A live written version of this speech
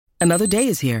Another day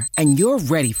is here, and you're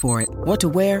ready for it. What to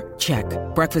wear? Check.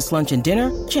 Breakfast, lunch, and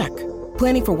dinner? Check.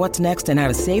 Planning for what's next and how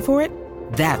to save for it?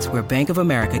 That's where Bank of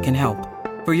America can help.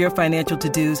 For your financial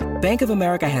to-dos, Bank of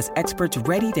America has experts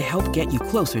ready to help get you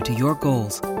closer to your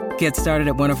goals. Get started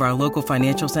at one of our local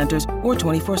financial centers or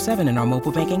 24/7 in our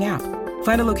mobile banking app.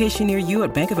 Find a location near you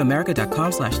at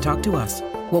bankofamerica.com/talktous.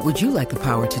 What would you like the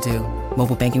power to do?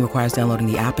 Mobile banking requires downloading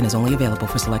the app and is only available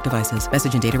for select devices.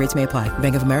 Message and data rates may apply.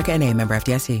 Bank of America N.A., member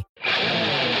FDIC.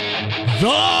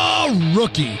 The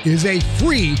Rookie is a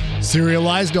free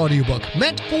serialized audiobook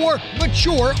meant for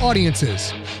mature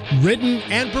audiences. Written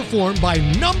and performed by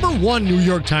 #1 New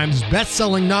York Times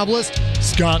bestselling novelist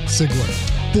Scott Sigler.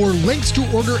 For links to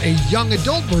order a young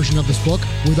adult version of this book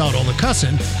without all the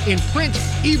cussing in print,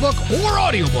 ebook, or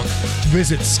audiobook,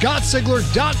 visit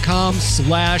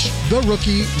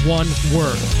scottsigler.com/therookie, one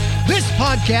word. This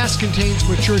podcast contains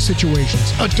mature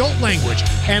situations, adult language,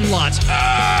 and lots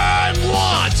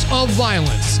of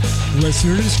violence.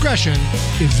 Listener discretion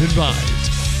is advised.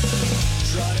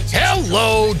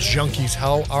 Hello, junkies.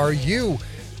 How are you?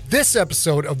 This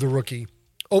episode of The Rookie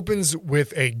opens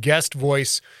with a guest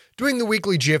voice doing the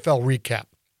weekly GFL recap.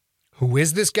 Who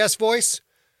is this guest voice?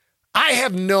 I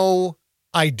have no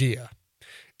idea.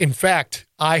 In fact,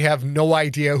 I have no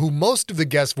idea who most of the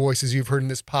guest voices you've heard in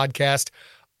this podcast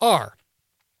are.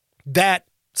 That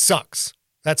sucks.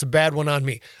 That's a bad one on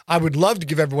me. I would love to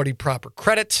give everybody proper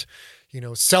credit,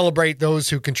 celebrate those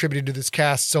who contributed to this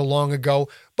cast so long ago.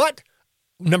 But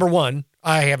number one,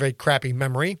 I have a crappy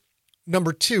memory.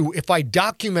 Number two, if I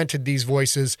documented these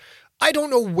voices, I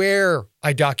don't know where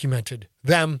I documented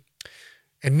them.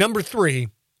 And number three,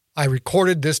 I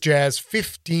recorded this jazz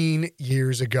 15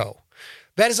 years ago.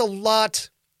 That is a lot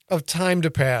of time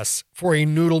to pass for a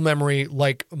noodle memory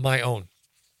like my own.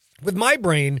 With my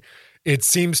brain, it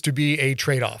seems to be a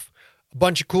trade-off. A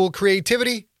bunch of cool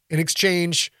creativity in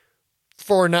exchange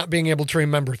for not being able to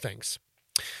remember things.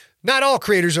 Not all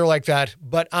creators are like that,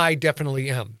 but I definitely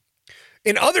am.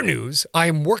 In other news, I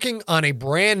am working on a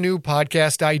brand new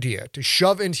podcast idea to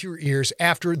shove into your ears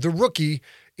after The Rookie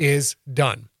is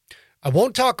done. I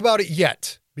won't talk about it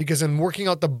yet because I'm working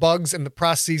out the bugs and the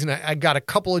processes, and I got a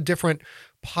couple of different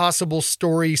possible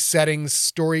story settings,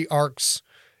 story arcs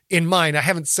in mind. I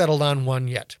haven't settled on one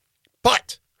yet.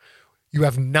 But you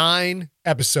have 9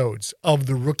 episodes of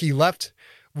The Rookie left,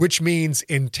 which means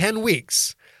in 10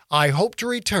 weeks, I hope to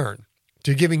return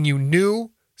to giving you new,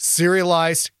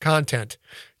 serialized content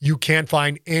you can't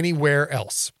find anywhere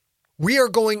else. We are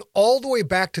going all the way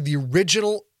back to the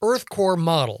original Earth Core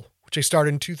model, which I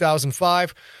started in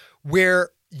 2005,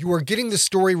 where you are getting the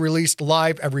story released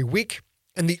live every week,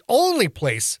 and the only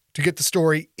place to get the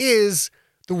story is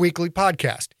the weekly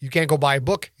podcast. You can't go buy a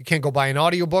book. You can't go buy an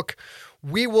audiobook.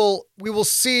 We will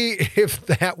see if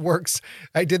that works.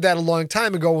 I did that a long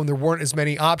time ago when there weren't as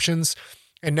many options,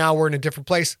 and now we're in a different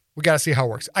place. We got to see how it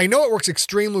works. I know it works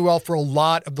extremely well for a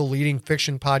lot of the leading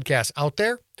fiction podcasts out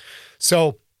there.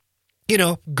 So,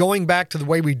 going back to the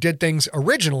way we did things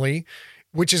originally,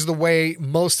 which is the way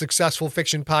most successful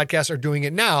fiction podcasts are doing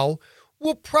it now,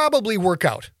 will probably work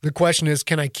out. The question is,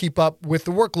 can I keep up with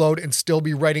the workload and still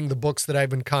be writing the books that I've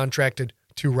been contracted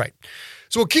to write?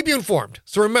 So we'll keep you informed.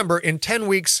 So remember, in 10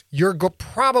 weeks, you're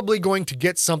probably going to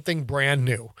get something brand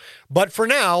new. But for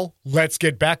now, let's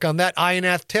get back on that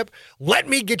Ionath tip. Let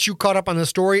me get you caught up on the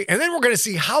story, and then we're going to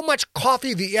see how much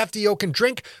coffee the FDO can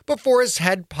drink before his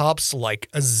head pops like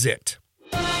a zit.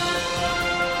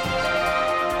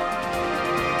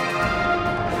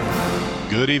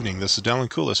 Good evening, this is Dallin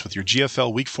Koulis with your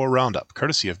GFL Week 4 Roundup,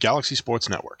 courtesy of Galaxy Sports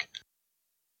Network.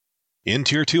 In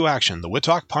Tier 2 action, the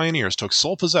Wittauck Pioneers took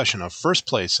sole possession of first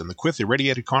place in the Quith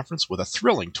Irradiated Conference with a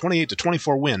thrilling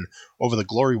 28-24 win over the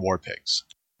Glory War Pigs.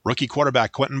 Rookie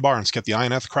quarterback Quentin Barnes kept the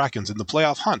Ionath Krakens in the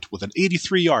playoff hunt with an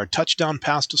 83-yard touchdown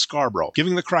pass to Scarborough,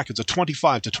 giving the Krakens a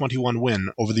 25-21 win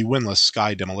over the winless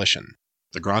Sky Demolition.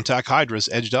 The Grontack Hydras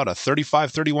edged out a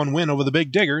 35-31 win over the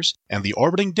Big Diggers, and the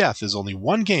Orbiting Death is only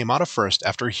one game out of first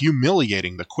after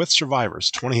humiliating the Quith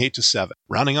Survivors 28-7.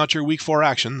 Rounding out your Week 4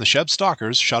 action, the Sheb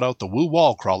Stalkers shut out the Woo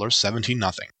Wall Crawlers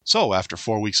 17-0. So, after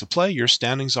 4 weeks of play, your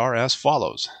standings are as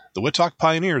follows. The Wittauck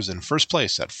Pioneers in first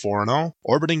place at 4-0,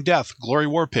 Orbiting Death, Glory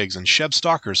War Pigs, and Sheb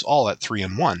Stalkers all at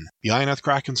 3-1, the Ionath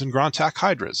Krakens and Grontack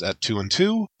Hydras at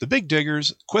 2-2, the Big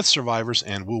Diggers, Quith Survivors,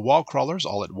 and Woo Wall Crawlers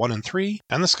all at 1-3,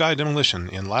 and the Sky Demolition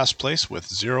in last place with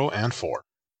 0-4.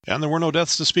 And there were no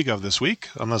deaths to speak of this week,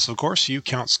 unless of course you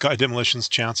count Sky Demolition's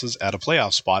chances at a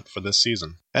playoff spot for this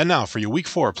season. And now for your Week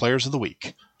 4 Players of the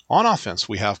Week. On offense,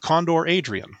 we have Condor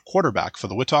Adrian, quarterback for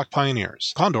the Wittauck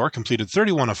Pioneers. Condor completed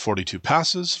 31 of 42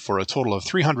 passes for a total of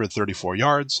 334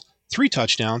 yards, 3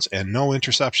 touchdowns, and no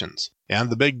interceptions. And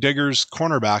the Big Diggers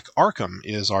cornerback Arkham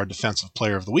is our Defensive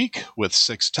Player of the Week with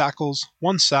 6 tackles,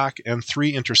 1 sack, and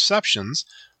 3 interceptions,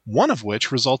 one of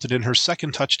which resulted in her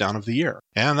 2nd touchdown of the year.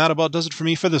 And that about does it for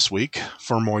me for this week.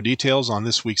 For more details on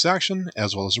this week's action,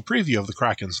 as well as a preview of the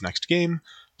Kraken's next game,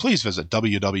 please visit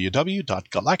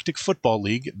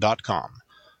www.galacticfootballleague.com.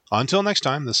 Until next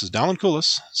time, this is Dallin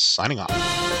Koulis, signing off.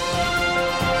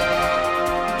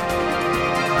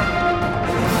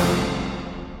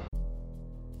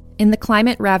 In the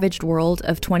climate-ravaged world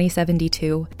of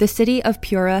 2072, the city of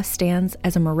Pura stands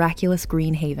as a miraculous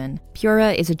green haven.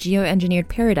 Pura is a geoengineered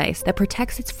paradise that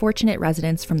protects its fortunate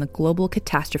residents from the global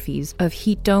catastrophes of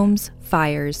heat domes,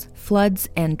 fires, floods,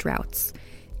 and droughts.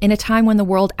 In a time when the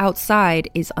world outside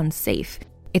is unsafe,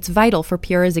 it's vital for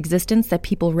Pura's existence that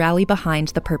people rally behind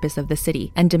the purpose of the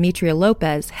city, and Demetria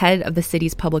Lopez, head of the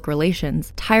city's public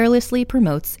relations, tirelessly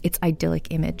promotes its idyllic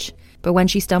image. But when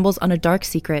she stumbles on a dark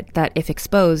secret that, if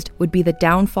exposed, would be the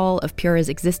downfall of Pura's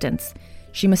existence,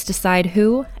 she must decide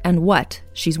who and what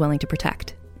she's willing to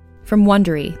protect. From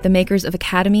Wondery, the makers of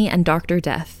Academy and Dr.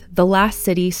 Death, The Last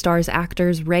City stars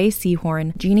actors Ray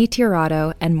Seahorn, Jeannie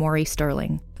Tirado, and Maury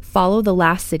Sterling. Follow The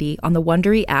Last City on the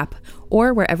Wondery app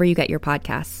or wherever you get your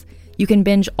podcasts. You can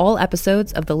binge all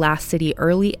episodes of The Last City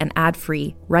early and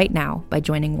ad-free right now by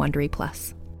joining Wondery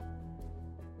Plus.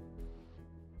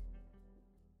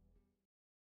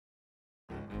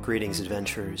 Greetings,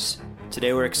 adventurers.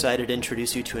 Today we're excited to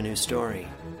introduce you to a new story,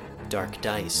 Dark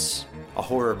Dice, a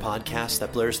horror podcast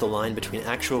that blurs the line between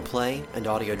actual play and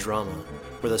audio drama,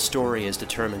 where the story is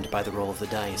determined by the roll of the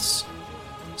dice.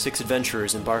 6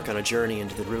 adventurers embark on a journey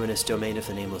into the ruinous domain of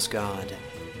the Nameless God.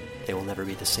 They will never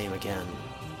be the same again.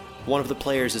 One of the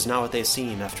players is not what they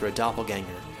seem after a doppelganger,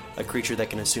 a creature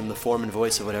that can assume the form and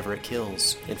voice of whatever it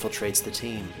kills, infiltrates the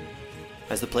team.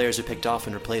 As the players are picked off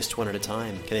and replaced one at a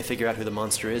time, can they figure out who the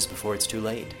monster is before it's too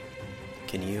late?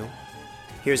 Can you?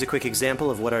 Here's a quick example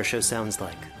of what our show sounds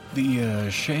like. The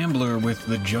shambler with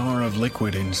the jar of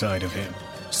liquid inside of him.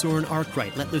 Soren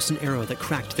Arkwright let loose an arrow that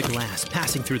cracked the glass,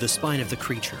 passing through the spine of the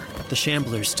creature. The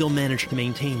shambler still managed to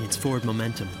maintain its forward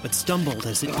momentum, but stumbled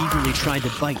as it eagerly tried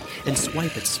to bite and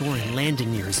swipe at Soren,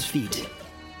 landing near his feet.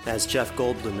 As Jeff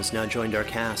Goldblum has now joined our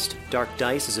cast, Dark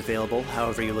Dice is available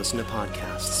however you listen to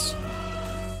podcasts.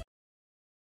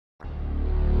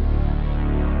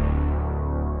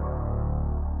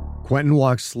 Quentin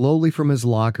walked slowly from his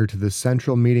locker to the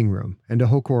central meeting room and to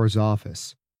Hokor's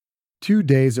office. 2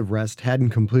 days of rest hadn't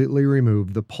completely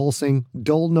removed the pulsing,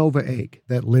 dull nova ache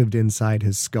that lived inside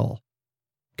his skull.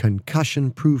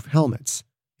 Concussion-proof helmets.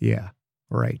 Yeah,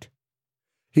 right.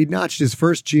 He'd notched his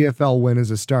first GFL win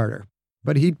as a starter,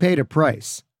 but he'd paid a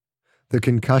price. The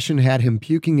concussion had him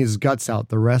puking his guts out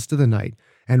the rest of the night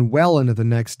and well into the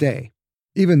next day,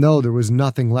 even though there was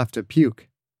nothing left to puke.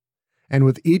 And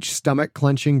with each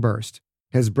stomach-clenching burst,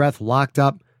 his breath locked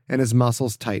up and his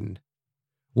muscles tightened.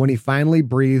 When he finally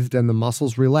breathed and the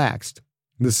muscles relaxed,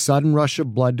 the sudden rush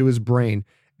of blood to his brain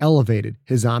elevated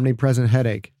his omnipresent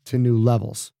headache to new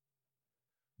levels.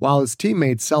 While his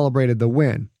teammates celebrated the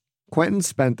win, Quentin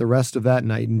spent the rest of that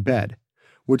night in bed,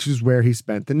 which is where he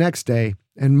spent the next day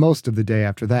and most of the day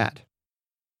after that.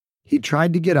 He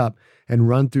tried to get up and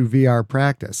run through VR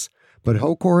practice, but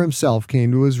Hokor himself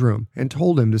came to his room and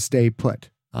told him to stay put,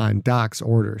 on Doc's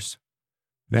orders.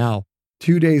 Now,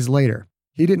 2 days later,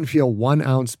 he didn't feel 1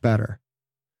 ounce better.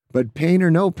 But pain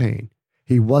or no pain,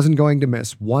 he wasn't going to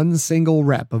miss 1 single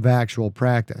rep of actual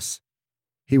practice.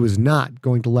 He was not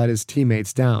going to let his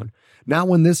teammates down, not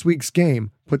when this week's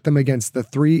game put them against the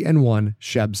 3-1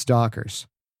 Sheb Stalkers.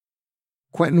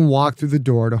 Quentin walked through the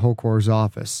door to Hokor's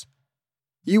office.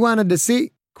 "You wanted to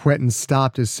see?" Quentin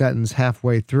stopped his sentence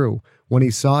halfway through when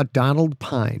he saw Donald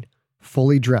Pine,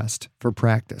 fully dressed for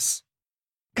practice.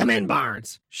 "Come in,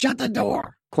 Barnes. Shut the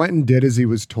door." Quentin did as he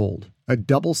was told, a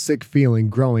double sick feeling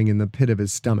growing in the pit of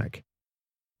his stomach.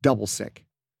 Double sick.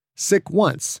 Sick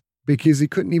once, because he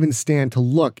couldn't even stand to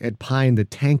look at Pine the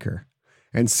tanker,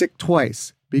 and sick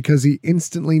twice, because he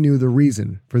instantly knew the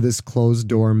reason for this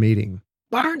closed-door meeting.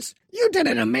 "Barnes, you did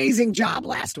an amazing job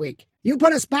last week. You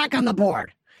put us back on the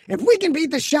board. If we can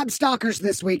beat the Sheb Stalkers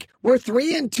this week, we're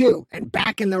 3-2 and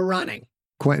back in the running."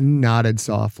 Quentin nodded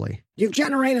softly. "You've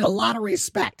generated a lot of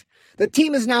respect. The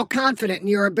team is now confident in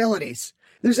your abilities.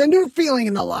 There's a new feeling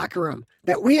in the locker room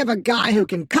that we have a guy who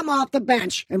can come off the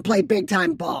bench and play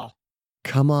big-time ball."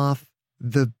 Come off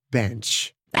the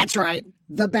bench. "That's right,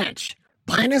 the bench.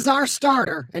 Pine is our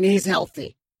starter, and he's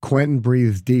healthy." Quentin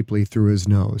breathed deeply through his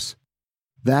nose.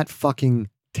 That fucking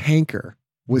tanker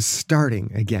was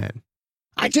starting again.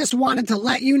 "I just wanted to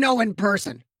let you know in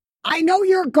person. I know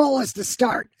your goal is to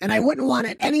start, and I wouldn't want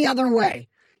it any other way.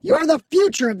 You're the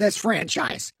future of this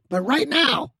franchise, but right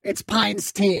now, it's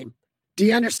Pine's team. Do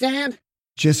you understand?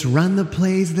 Just run the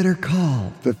plays that are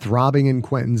called. The throbbing in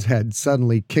Quentin's head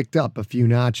suddenly kicked up a few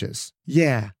notches.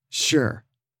 Yeah, sure.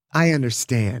 I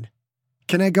understand.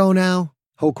 Can I go now?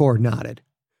 Hokor nodded.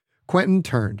 Quentin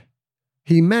turned.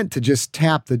 He meant to just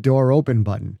tap the door open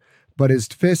button, but his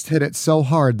fist hit it so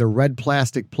hard the red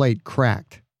plastic plate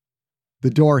cracked. The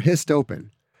door hissed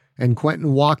open, and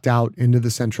Quentin walked out into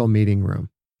the central meeting room.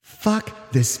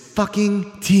 Fuck this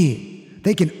fucking team.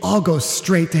 They can all go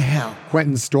straight to hell.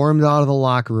 Quentin stormed out of the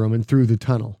locker room and through the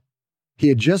tunnel. He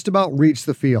had just about reached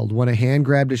the field when a hand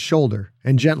grabbed his shoulder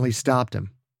and gently stopped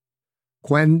him.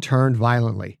 Quentin turned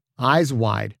violently, eyes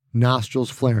wide, nostrils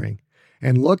flaring,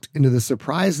 and looked into the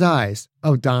surprised eyes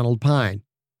of Donald Pine.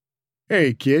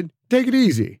 Hey, kid, take it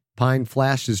easy. Pine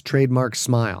flashed his trademark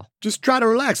smile. Just try to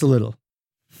relax a little.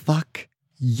 Fuck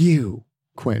you,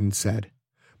 Quentin said,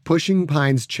 pushing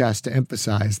Pine's chest to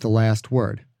emphasize the last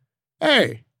word.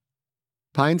 Hey!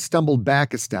 Pine stumbled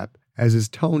back a step as his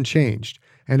tone changed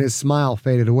and his smile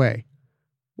faded away.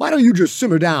 Why don't you just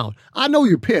simmer down? I know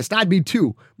you're pissed, I'd be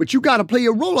too, but you gotta play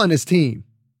your role on this team.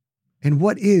 And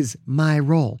what is my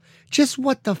role? Just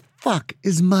what the fuck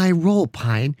is my role,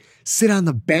 Pine? Sit on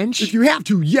the bench? If you have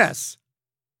to, yes.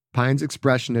 Pine's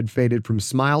expression had faded from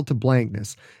smile to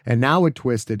blankness, and now it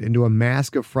twisted into a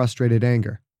mask of frustrated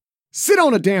anger. Sit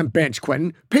on a damn bench,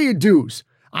 Quentin. Pay your dues.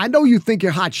 I know you think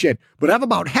you're hot shit, but I've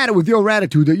about had it with your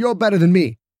attitude that you're better than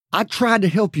me. I tried to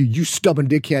help you, you stubborn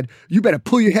dickhead. You better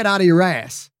pull your head out of your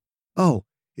ass. Oh,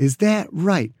 is that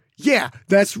right? Yeah,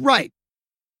 that's right.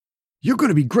 You're going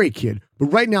to be great, kid, but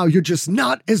right now you're just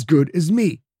not as good as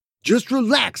me. Just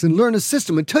relax and learn a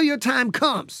system until your time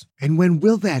comes. And when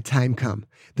will that time come?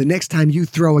 The next time you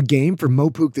throw a game for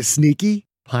Mopuk the Sneaky?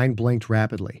 Pine blinked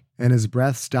rapidly, and his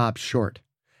breath stopped short,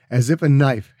 as if a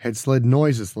knife had slid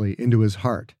noiselessly into his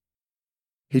heart.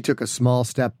 He took a small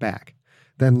step back,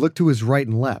 then looked to his right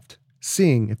and left,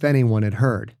 seeing if anyone had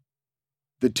heard.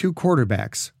 The two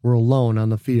quarterbacks were alone on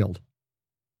the field.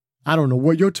 I don't know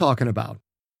what you're talking about.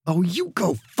 Oh, you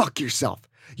go fuck yourself.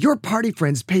 Your party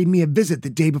friends paid me a visit the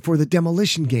day before the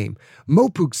demolition game.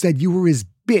 Mopuk said you were his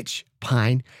bitch,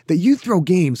 Pine, that you throw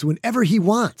games whenever he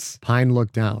wants. Pine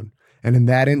looked down, and in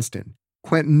that instant,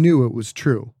 Quentin knew it was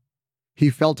true. He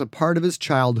felt a part of his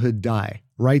childhood die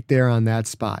right there on that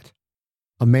spot.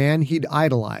 A man he'd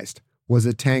idolized was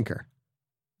a tanker.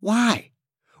 Why?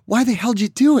 Why the hell'd you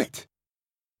do it?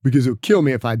 Because he'll kill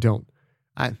me if I don't.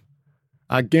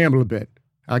 I gamble a bit.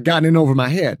 I got in over my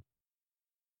head.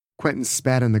 Quentin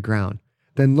spat on the ground,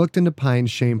 then looked into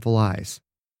Pine's shameful eyes.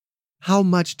 How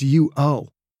much do you owe?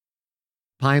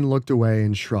 Pine looked away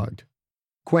and shrugged.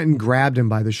 Quentin grabbed him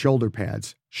by the shoulder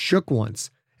pads, shook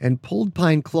once, and pulled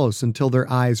Pine close until their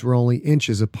eyes were only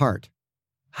inches apart.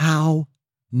 How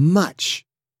much?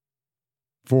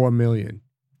 4 million.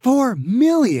 4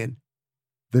 million!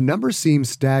 The number seemed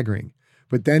staggering,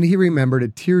 but then he remembered a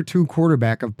Tier 2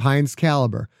 quarterback of Pine's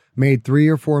caliber made 3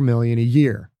 or 4 million a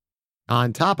year.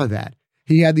 On top of that,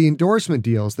 he had the endorsement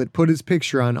deals that put his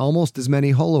picture on almost as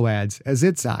many holo ads as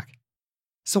Itzhak.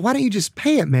 So why don't you just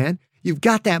pay it, man? You've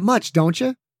got that much, don't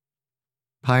you?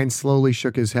 Pine slowly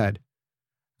shook his head.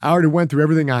 I already went through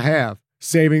everything I have.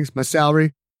 Savings, my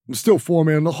salary. I'm still 4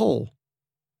 million in the hole.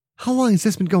 How long has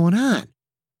this been going on?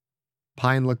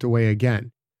 Pine looked away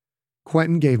again.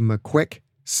 Quentin gave him a quick,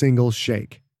 single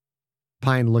shake.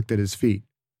 Pine looked at his feet.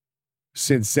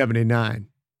 Since 79.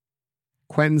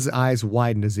 Quentin's eyes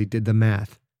widened as he did the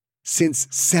math. Since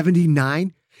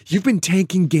 79? You've been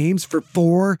tanking games for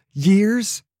 4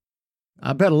 years?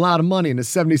 I bet a lot of money in the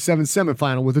 77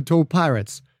 semifinal with the Toe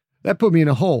Pirates. That put me in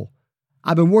a hole.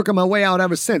 I've been working my way out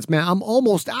ever since, man. I'm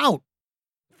almost out.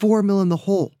 4 mil in the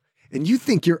hole. And you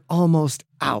think you're almost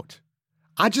out.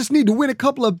 I just need to win a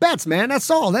couple of bets, man. That's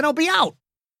all. Then I'll be out.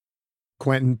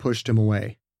 Quentin pushed him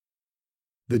away.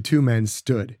 The two men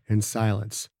stood in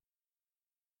silence.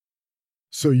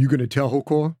 So you gonna tell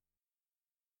Hokor?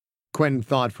 Quentin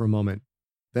thought for a moment,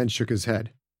 then shook his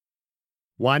head.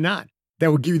 Why not?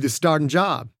 That would give you the starting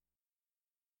job.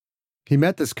 He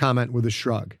met this comment with a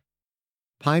shrug.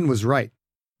 Pine was right.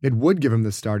 It would give him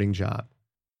the starting job.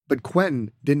 But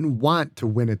Quentin didn't want to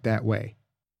win it that way.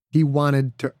 He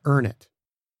wanted to earn it.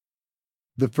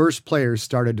 The first players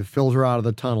started to filter out of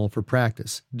the tunnel for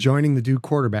practice, joining the two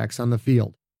quarterbacks on the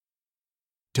field.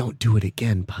 Don't do it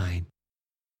again, Pine.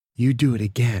 You do it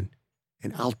again,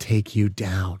 and I'll take you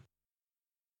down.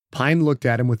 Pine looked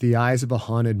at him with the eyes of a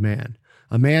haunted man,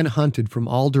 a man hunted from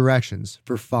all directions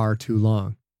for far too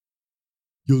long.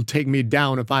 You'll take me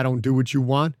down if I don't do what you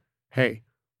want? Hey,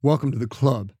 Welcome to the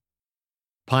club.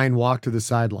 Pine walked to the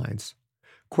sidelines.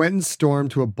 Quentin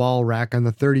stormed to a ball rack on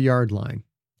the 30-yard line,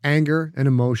 anger and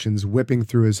emotions whipping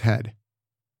through his head.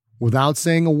 Without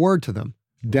saying a word to them,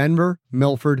 Denver,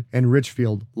 Milford, and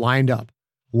Richfield lined up,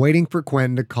 waiting for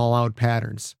Quentin to call out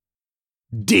patterns.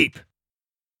 Deep!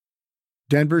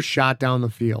 Denver shot down the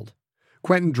field.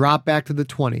 Quentin dropped back to the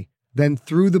 20, then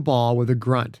threw the ball with a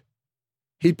grunt.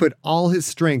 He'd put all his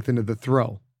strength into the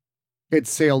throw. It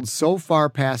sailed so far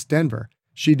past Denver,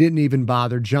 she didn't even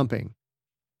bother jumping.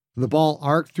 The ball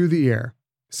arced through the air,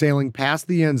 sailing past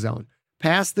the end zone,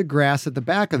 past the grass at the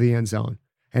back of the end zone,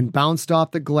 and bounced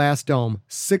off the glass dome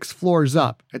 6 floors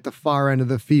up at the far end of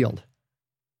the field.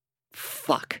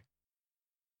 Fuck.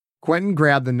 Quentin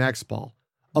grabbed the next ball,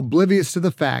 oblivious to the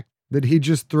fact that he'd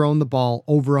just thrown the ball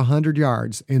over 100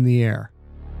 yards in the air.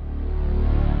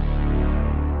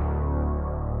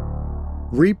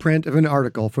 Reprint of an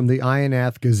article from the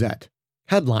Ionath Gazette.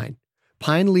 Headline: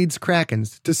 Pine leads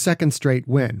Krakens to second straight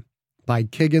win, by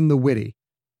Kigan the Witty.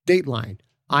 Dateline: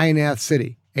 Ionath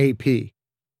City, AP.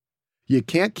 You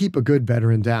can't keep a good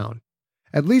veteran down.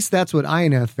 At least that's what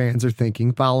Ionath fans are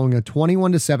thinking following a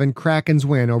 21-7 Krakens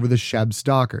win over the Sheb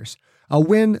Stalkers, a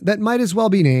win that might as well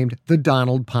be named the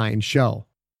Donald Pine Show.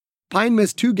 Pine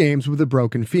missed 2 games with a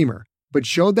broken femur, but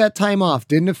showed that time off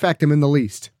didn't affect him in the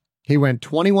least. He went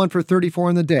 21 for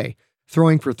 34 in the day,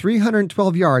 throwing for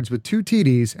 312 yards with 2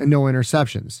 TDs and no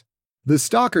interceptions. The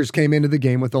Stalkers came into the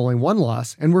game with only 1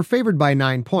 loss and were favored by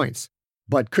 9 points,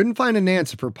 but couldn't find an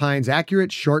answer for Pine's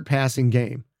accurate short passing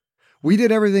game. We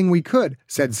did everything we could,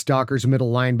 said Stalkers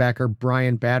middle linebacker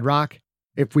Brian Badrock.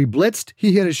 If we blitzed,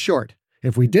 he hit us short.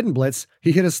 If we didn't blitz,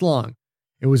 he hit us long.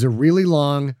 It was a really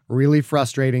long, really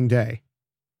frustrating day.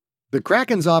 The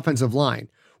Kraken's offensive line,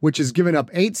 which has given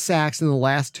up 8 sacks in the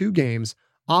last 2 games,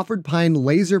 offered Pine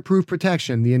laser-proof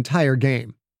protection the entire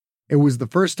game. It was the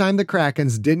first time the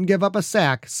Krakens didn't give up a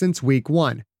sack since week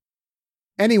 1.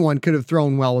 Anyone could have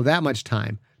thrown well with that much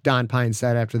time, Don Pine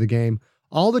said after the game.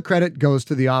 All the credit goes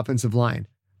to the offensive line.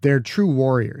 They're true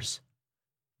warriors.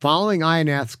 Following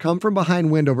Ionath's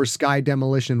come-from-behind win over Sky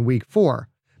Demolition in week 4,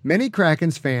 many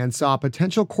Krakens fans saw a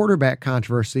potential quarterback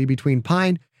controversy between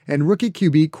Pine and rookie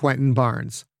QB Quentin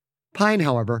Barnes. Pine,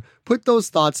 however, put those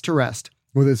thoughts to rest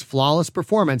with his flawless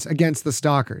performance against the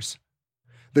Stalkers.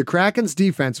 The Kraken's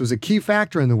defense was a key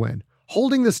factor in the win,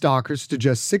 holding the Stalkers to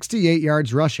just 68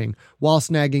 yards rushing while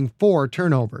snagging 4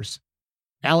 turnovers.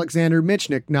 Alexander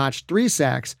Michnik notched 3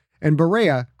 sacks, and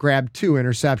Berea grabbed 2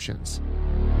 interceptions.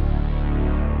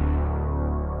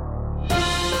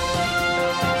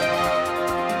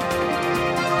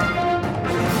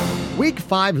 Week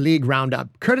 5 League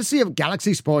Roundup, courtesy of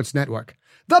Galaxy Sports Network.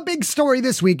 The big story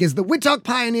this week is the Wichita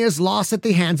Pioneers' loss at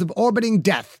the hands of Orbiting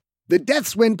Death. The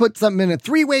Death's win puts them in a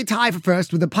 3-way tie for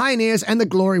first with the Pioneers and the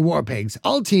Glory Warpigs,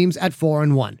 all teams at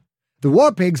 4-1. The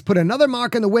Warpigs put another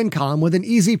mark in the win column with an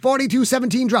easy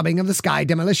 42-17 drubbing of the Sky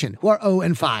Demolition, who are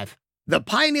 0-5. The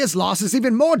Pioneers' loss is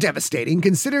even more devastating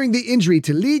considering the injury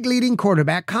to league-leading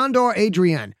quarterback Condor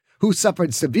Adrian, who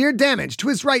suffered severe damage to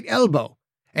his right elbow.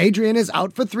 Adrian is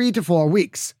out for 3 to 4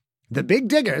 weeks. The Big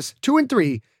Diggers,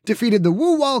 2-3, defeated the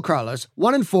Woo Wall Crawlers,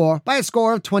 1-4, by a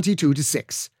score of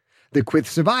 22-6. The Quith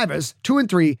Survivors,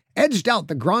 2-3, edged out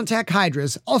the Grontack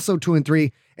Hydras, also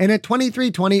 2-3, in a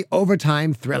 23-20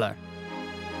 overtime thriller.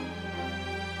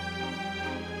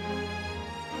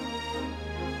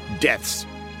 Deaths.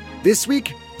 This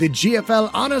week, the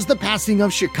GFL honors the passing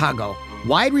of Chicago,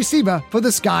 wide receiver for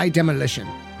the Sky Demolition,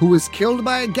 who was killed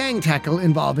by a gang tackle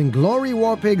involving Glory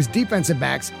Warpigs defensive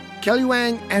backs Kelly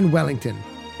Wang and Wellington.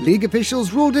 League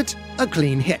officials ruled it a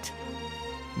clean hit.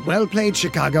 Well played,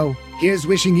 Chicago. Here's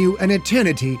wishing you an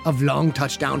eternity of long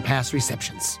touchdown pass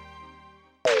receptions.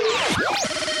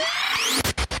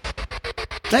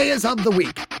 Players of the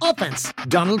week. Offense,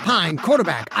 Donald Pine,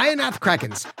 quarterback, Ionath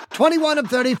Krakens. 21 of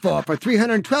 34 for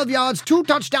 312 yards, 2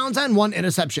 touchdowns, and 1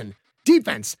 interception.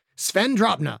 Defense, Sven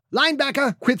Drobner,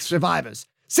 linebacker, Quith Survivors.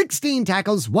 16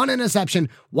 tackles, 1 interception,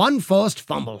 1 forced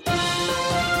fumble.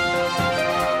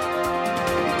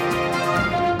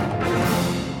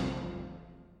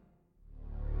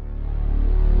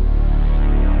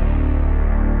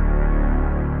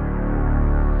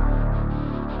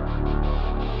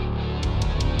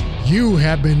 You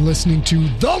have been listening to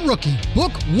The Rookie,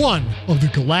 Book 1 of the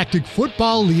Galactic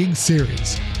Football League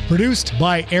series. Produced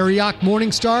by Ariok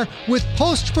Morningstar with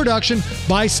post-production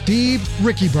by Steve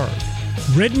Rickyberg.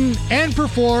 Written and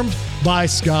performed by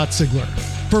Scott Sigler.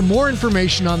 For more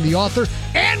information on the author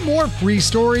and more free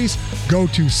stories, go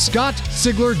to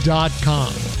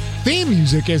scottsigler.com. theme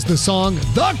music is the song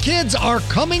The Kids Are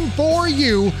Coming For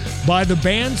You by the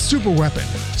band Superweapon.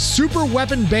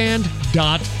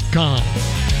 Superweaponband.com.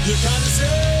 You kinda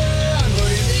say I'm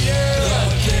going in the air.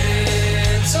 The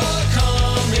kids are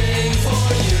coming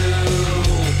for you.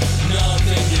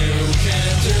 Nothing you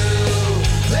can do.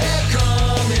 They're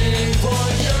coming for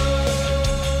you.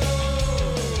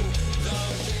 The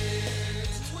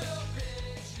kids will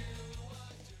pick you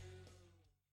up.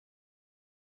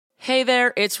 Hey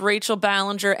there, it's Rachel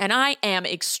Ballinger, and I am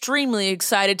extremely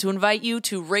excited to invite you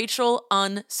to Rachel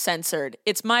Uncensored.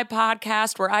 It's my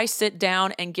podcast where I sit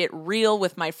down and get real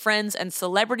with my friends and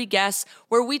celebrity guests,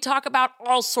 where we talk about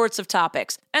all sorts of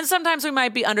topics. And sometimes we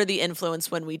might be under the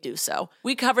influence when we do so.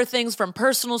 We cover things from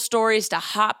personal stories to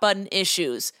hot-button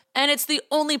issues. And it's the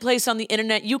only place on the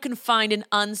internet you can find an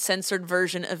uncensored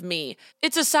version of me.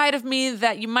 It's a side of me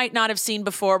that you might not have seen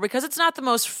before because it's not the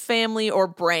most family or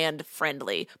brand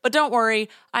friendly. But don't worry,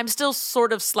 I'm still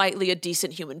sort of slightly a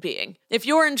decent human being. If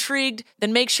you're intrigued,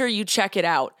 then make sure you check it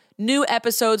out. New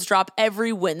episodes drop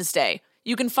every Wednesday.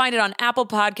 You can find it on Apple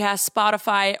Podcasts,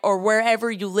 Spotify, or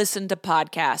wherever you listen to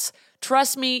podcasts.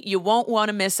 Trust me, you won't want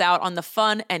to miss out on the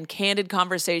fun and candid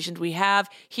conversations we have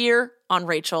here on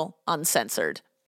Rachel Uncensored.